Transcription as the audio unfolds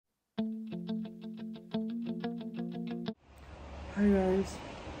Hi guys,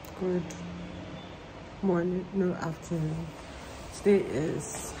 good morning, no afternoon. Today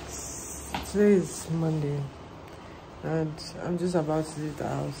is Monday and I'm just about to leave the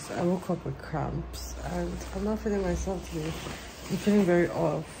house. I woke up with cramps and I'm not feeling myself today. I'm feeling very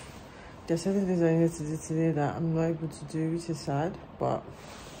off. There's certain things I need to do today that I'm not able to do, which is sad, but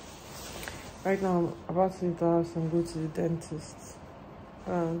right now I'm about to leave the house and go to the dentist,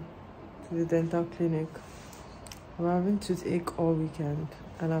 to the dental clinic. I'm having toothache all weekend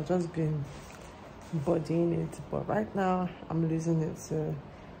and I've just been bodying it, but right now I'm losing it, so I'm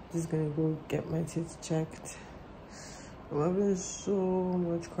just gonna go get my teeth checked. I'm having so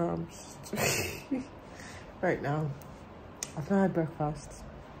much cramps right now. I've not had breakfast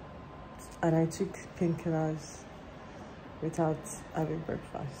and I took painkillers without having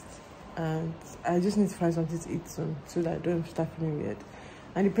breakfast, and I just need to find something to eat soon so that I don't start feeling weird.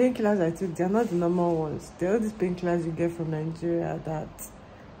 And the painkillers I took, they're not the normal ones. They're all these painkillers you get from Nigeria that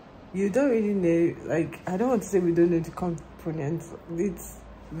you don't really know. Like, I don't want to say we don't know the components. We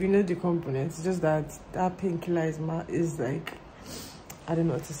know the components. It's just that that painkiller is like, I don't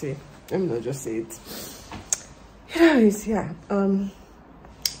know what to say. Let me not just say it. Anyways, yeah. So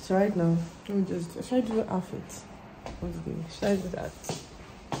right now, should I do the outfit? Should I do that?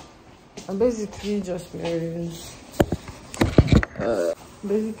 I'm basically just wearing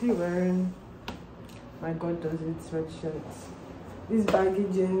my God does it sweatshirt, these baggy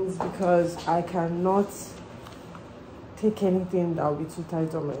jeans, because I cannot take anything that will be too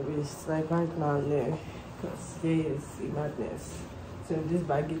tight on my waist. Like right now, no, because here is a madness. So these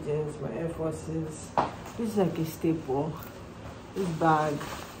baggy jeans, my Air Forces, this is like a staple, this bag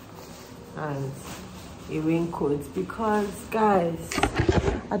and a raincoat, because guys,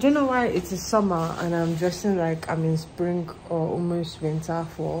 I don't know why it is summer and I'm dressing like I'm in spring or almost winter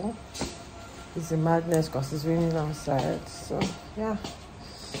fall. It's a madness because it's raining outside. So yeah,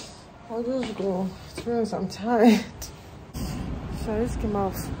 I'll just go. To be honest, I'm tired. So I just came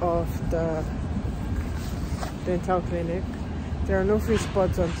out of the dental clinic. There are no free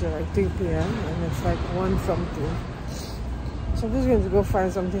spots until like 3 p.m. and it's like 1 something. So I'm just going to go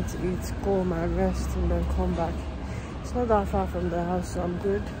find something to eat, go home and rest, and then come back. It's not that far from the house, so I'm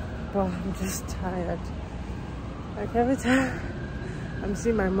good, but I'm just tired. Like every time I'm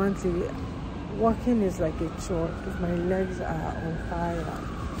seeing my monthly, walking is like a chore because my legs are on fire.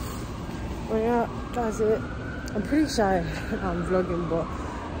 But yeah, that's it. I'm pretty shy I'm vlogging, but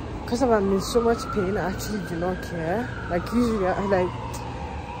because I'm in so much pain, I actually do not care. Like usually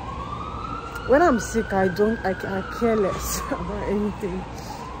when I'm sick, I care less about anything.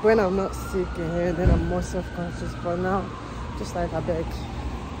 When I'm not sick, then I'm more self-conscious. But now, just like I beg.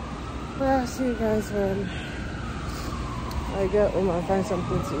 Well, I'll see you guys when I get home and find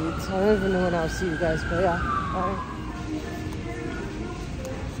something to eat. I don't even know when I'll see you guys, but yeah, bye.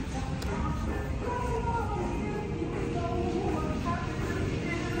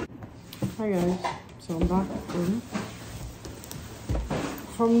 Hi guys, so I'm back in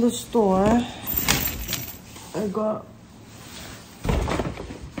from the store. I got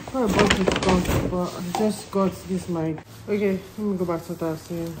quite a bunch of stuff, but I just got this mic. Okay, let me go back to what I was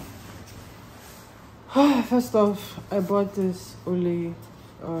saying. First off, I bought this Olay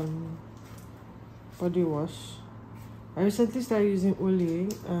body wash. I recently started using Olay,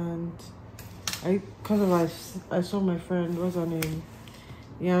 and I saw my friend, what's her name,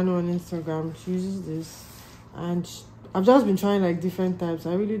 Yano, on Instagram. She uses this, and I've just been trying like different types.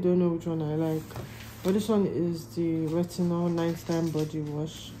 I really don't know which one I like, but this one is the retinol nighttime body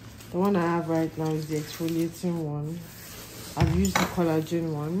wash. The one I have right now is the exfoliating one. I've used the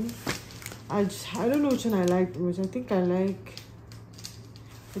collagen one. I don't know which one I like the most. I think I like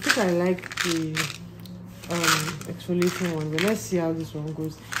the exfoliating one, but let's see how this one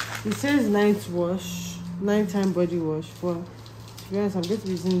goes. It says nighttime body wash, but to be honest, I'm going to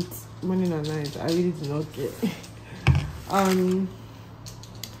be using it morning and night. I really do not care. And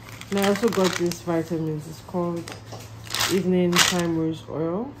I also got this vitamins. It's called Evening Time Rose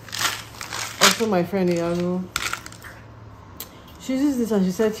Oil. Also, my friend Yano, she uses this and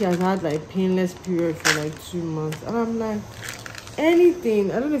she said she has had like painless period for like 2 months, and I'm like,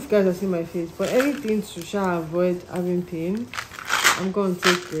 anything, I don't know if you guys have seen my face, but anything to avoid having pain, I'm gonna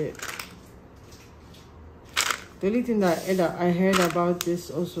take it. The only thing that I heard about this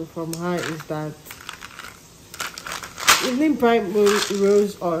also from her is that Evening Prime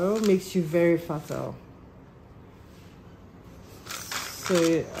Rose Oil makes you very fertile. So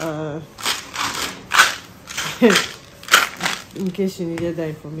in case you needed that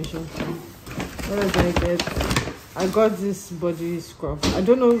information. What did I get? I got this body scrub. I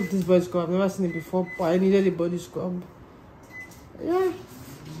don't know if this body scrub, I've never seen it before, but I needed a body scrub. yeah,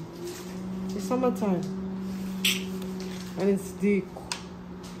 it's summertime, and it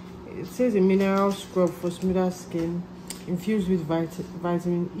says a mineral scrub for smoother skin, infused with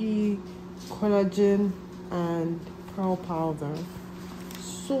vitamin E, collagen, and pearl powder.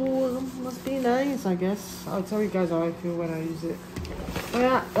 So it must be nice, I guess. I'll tell you guys how I feel when I use it. Oh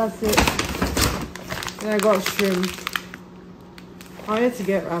yeah, that's it. Then I got shrimp. I wanted to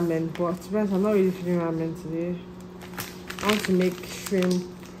get ramen, but to be honest, I'm not really feeling ramen today. I want to make shrimp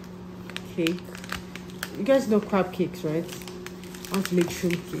cake. You guys know crab cakes, right? I want to make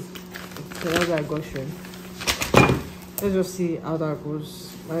shrimp cake. So that's why I got shrimp. Let's just see how that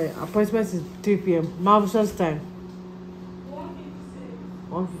goes. My appointment is 3 p.m. Marvelous time.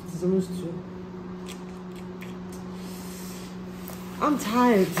 1:50 is almost 2. I'm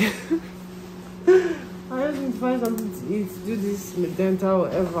tired. I just need to find something to eat, do this dental,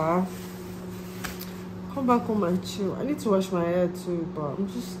 whatever. Come back home and chill. I need to wash my hair too, but I'm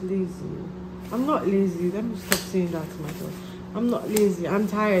just lazy. I'm not lazy. Let me stop saying that to myself. I'm not lazy. I'm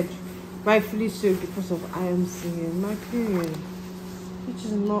tired. Rightfully so, because of I am singing my period, which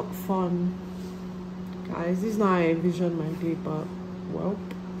is not fun. Guys, this is not how I envision my day, but well,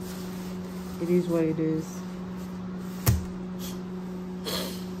 it is what it is.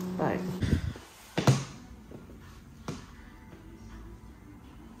 Bye.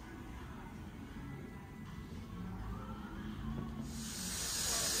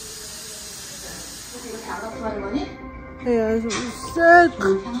 Hey guys,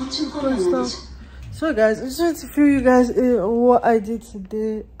 so guys, I just want to fill you guys in on what I did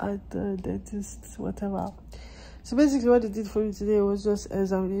today at the dentist, whatever. So basically what they did for me today was just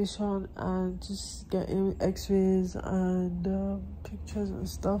examination and just getting x-rays and pictures and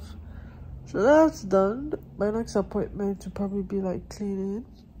stuff. So that's done. My next appointment will probably be like cleaning,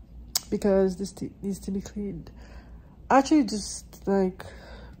 because this teeth needs to be cleaned. Actually, just like,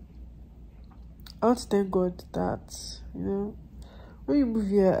 I want to thank God that, you know, when you move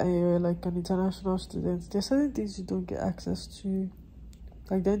here and you're like an international student, there's certain things you don't get access to.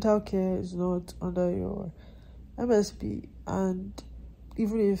 Like dental care is not under your MSP, and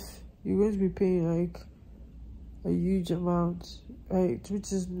even if you're going to be paying like a huge amount, right,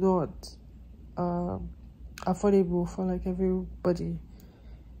 which is not affordable for like everybody.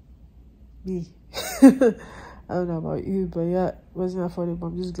 Me. I don't know about you, but yeah, it wasn't affordable.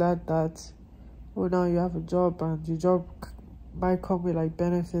 I'm just glad that, well, now you have a job, and your job might come with like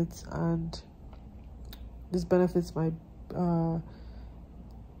benefits, and these benefits might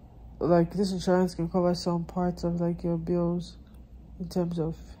like this insurance can cover some parts of like your bills in terms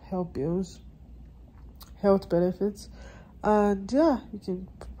of health bills, health benefits, and yeah, you can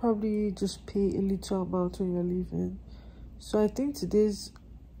probably just pay a little amount when you're leaving. So I think today's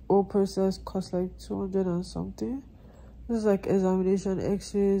whole process cost like 200 and something. This is like examination,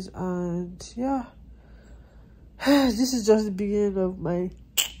 x-rays, and yeah, this is just the beginning of my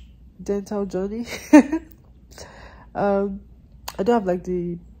dental journey. I don't have like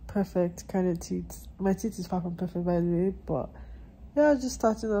the perfect kind of teeth. My teeth is far from perfect, by the way, but yeah, just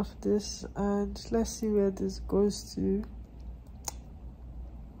starting off this, and let's see where this goes to.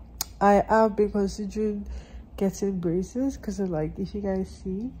 I have been considering getting braces, because of like, if you guys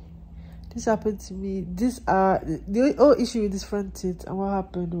see, this happened to me. The whole issue with this front teeth, and what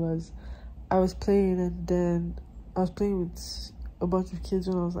happened was I was playing, and then I was playing with a bunch of kids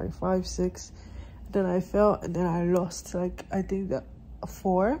when I was like 5, 6. Then I fell, and then I lost like, I think that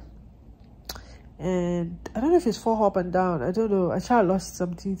 4, and I don't know if it's 4 up and down, I don't know. I tried lost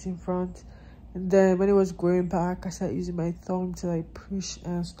some teeth in front, and then when it was growing back, I started using my thumb to like push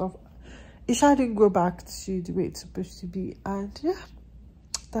and stuff. It didn't go back to the way it's supposed to be, and yeah,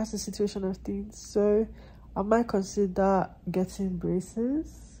 that's the situation of things. So I might consider getting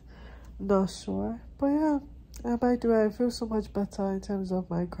braces, not sure, but yeah, I might do it. I feel so much better in terms of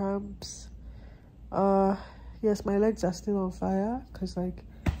my cramps. Yes, my legs are still on fire, because like,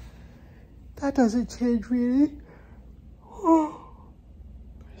 that doesn't change really.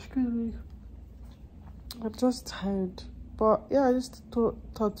 Excuse me, I'm just tired. But yeah, I just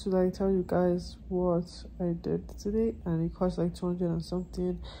thought to like tell you guys what I did today, and it cost like 200 and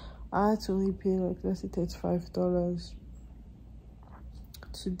something. I had to only pay like, let's say, $35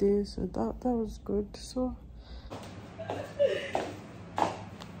 today, so that was good. So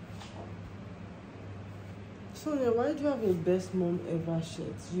yeah, why do you have a best mom ever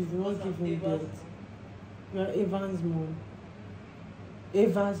shirt? You've not given birth. You're Evan's mom.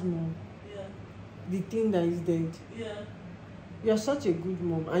 Eva's mom. Yeah. The thing that is dead. Yeah. You're such a good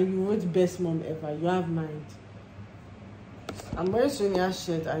mom, and you wrote best mom ever. You have mind. I'm wearing Sonia's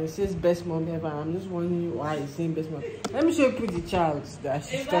shirt and it says best mom ever. I'm just wondering why it's saying best mom. Let me show you the child that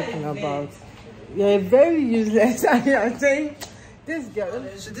she's talking about. You're very useless. And you're saying this girl.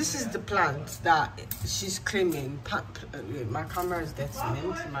 So this is the plant that she's claiming. My camera is dirty. Let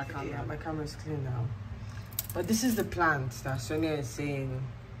me see my camera. My camera is clean now. But this is the plant that Sonia is saying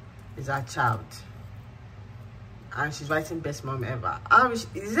is our child. And she's writing best mom ever.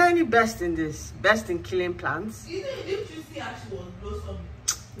 Is there any best in this? Best in killing plants? Didn't you see how she was blossoming?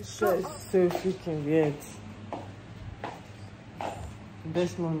 It's so freaking weird.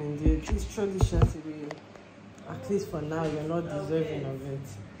 Best mom indeed. Please truly share to be. At least for now, you're not deserving of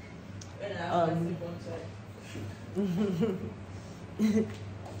it.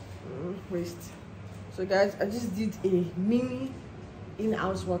 Waste. So guys, I just did a mini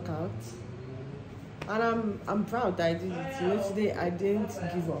in-house workout. And I'm proud that I did it. You know, today I didn't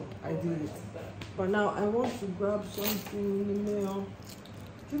give up. I did it. But now I want to grab something in the mail.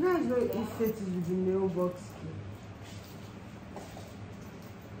 Do you guys know if it is with the mailbox key?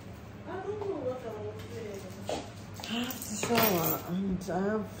 I don't know what I was saying. I have to shower and I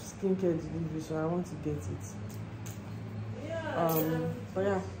have skincare delivery, so I want to get it. Yeah. But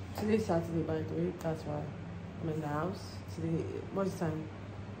yeah, today's Saturday by the way. That's why I'm in the house. Today, what's the time?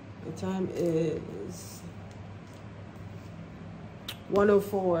 The time is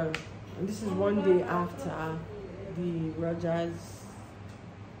 1:04, and this is one day after the Rogers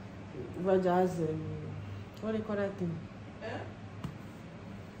what do you call that thing?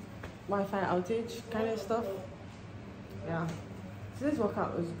 Wi-Fi outage kind of stuff. Yeah. Today's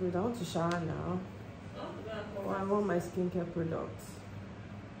workout was good. I want to shower now. Or I want my skincare products.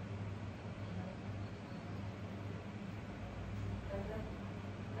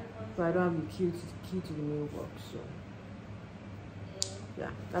 So I don't have the key to the mailbox, so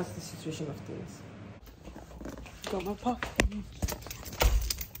yeah, that's the situation of things. Got my popcorn.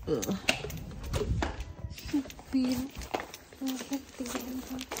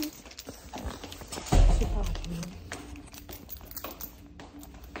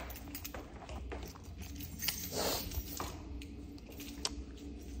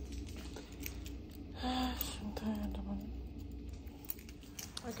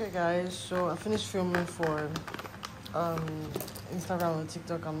 Okay guys, so I finished filming for Instagram or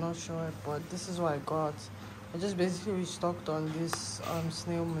TikTok, I'm not sure, but this is what I got. I just basically restocked on this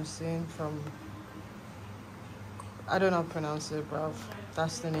snail mucin from, I don't know how to pronounce it, bruv.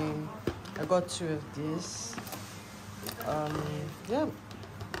 That's the name. I got 2 of these. Yeah,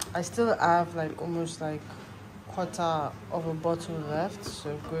 I still have like almost like quarter of a bottle left,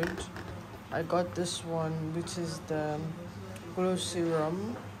 so good. I got this one, which is the glow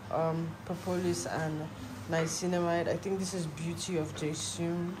serum, propolis and niacinamide. I think this is Beauty of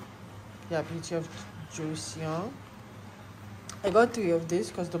Joseon. Yeah, Beauty of Joseon. I got 3 of this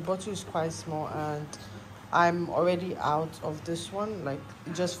because the bottle is quite small and I'm already out of this one. Like,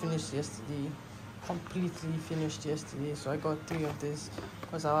 it just finished yesterday, completely finished yesterday. So I got 3 of this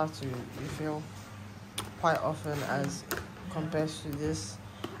because I have to refill quite often as compared to this.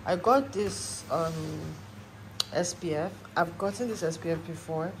 I got this SPF. I've gotten this SPF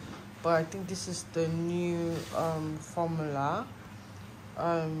before, but I think this is the new formula.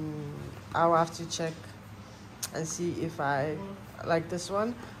 I'll have to check and see if I like this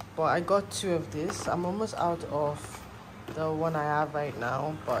one, but I got 2 of this. I'm almost out of the one I have right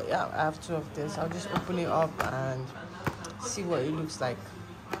now, but yeah, I have 2 of this. I'll just open it up and see what it looks like.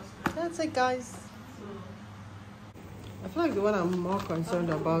 That's it, guys. I feel like the one I'm more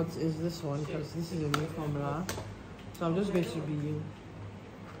concerned about is this one because this is a new formula. So I'm just going to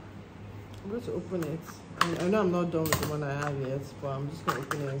open it. I know I'm not done with the one I have yet, but I'm just going to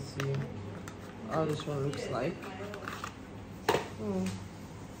open it and see how this one looks like.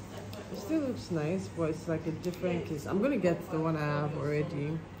 It still looks nice, but it's like a different case. I'm going to get the one I have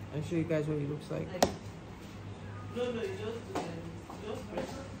already and show you guys what it looks like.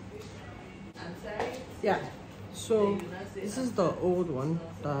 Yeah. So this is the old one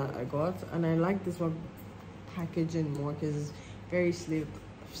that I got, and I like this one packaging more because it's very sleek.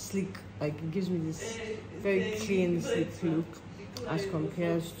 Like, it gives me this very clean, sleek look as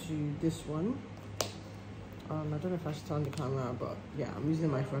compared to this one. I don't know if I should turn the camera, but yeah, I'm using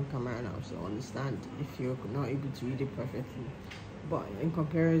my front camera now, so understand if you're not able to read it perfectly. But in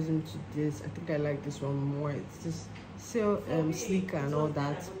comparison to this, I think I like this one more. It's just still sleeker and all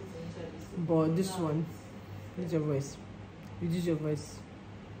that. But this one, use your voice. Reduce your voice.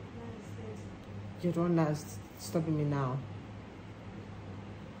 You're the one that's stopping me now.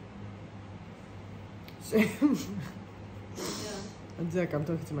 So, I feel like I'm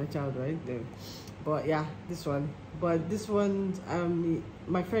talking to my child right there. But yeah, this one. But this one,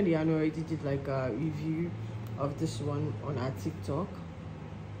 my friend Yano already did like a review of this one on our TikTok.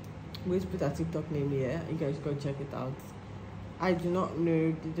 We'll put our TikTok name here. You guys go check it out. I do not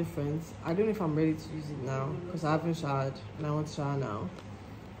know the difference. I don't know if I'm ready to use it now because I haven't showered and I want to shower now.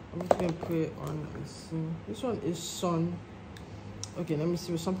 I'm just gonna put it on and see. This one is Sun. Okay, let me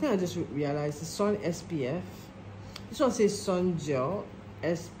see. Something I just realized is Sun SPF. This one says Sun Gel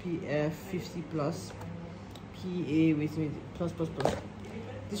SPF 50 plus PA with plus.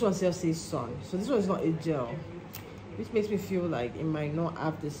 This one says Sun. So this one is not a gel, which makes me feel like it might not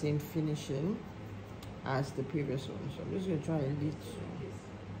have the same finishing as the previous one. So I'm just gonna try a little.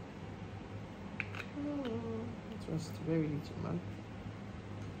 It was very little, man.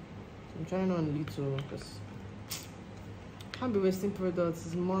 So I'm trying on little because can't be wasting products.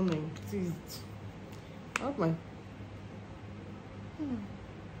 It's morning. Please. I hope my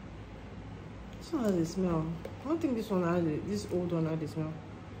this one has a smell. I don't think this one has it. This old one had a smell.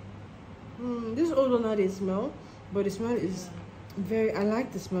 This old one had a smell, but the smell is very. I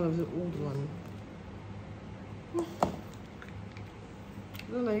like the smell of the old one.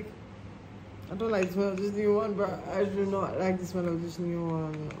 I don't like the smell of this new one, but I do not like the smell of this new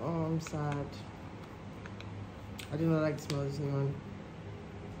one. Oh, I'm sad. I do not like the smell of this new one.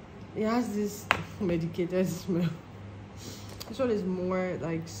 It has this medicated smell. This one is more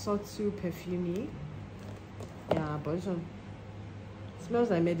like subtle perfumey. Yeah, but this one smells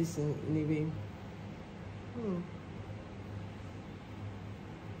like medicine in a way.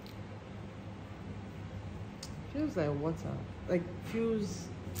 Feels like water. Like feels.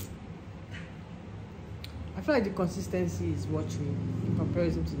 I feel like the consistency is watery in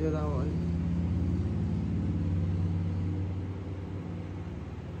comparison to the other one.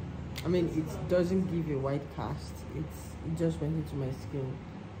 I mean, it doesn't give a white cast. It just went into my skin.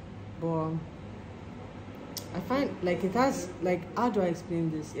 But I find like it has, like, how do I explain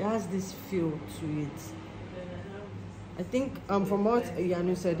this? It has this feel to it. I think from what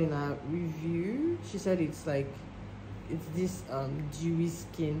Yanu said in her review, she said it's like, it's this dewy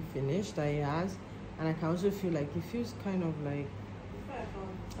skin finish that it has. And I can also feel like it feels kind of like,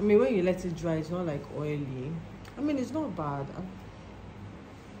 I mean, when you let it dry, it's not like oily. I mean, it's not bad.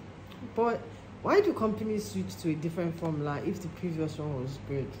 But why do companies switch to a different formula if the previous one was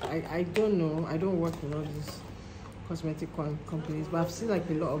good? I don't know. I don't work in all these cosmetic companies, but I've seen like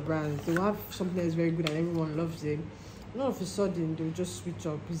a lot of brands. They will have something that's very good and everyone loves it. And all of a sudden, they'll just switch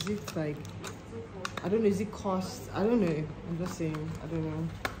up. Is it like, I don't know, is it cost? I don't know. I'm just saying, I don't know.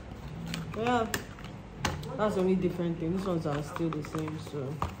 But yeah, that's the only different thing. These ones are still the same,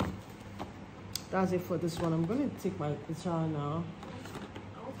 so that's it for this one. I'm going to take my shower now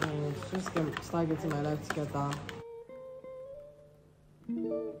and just start getting my life together.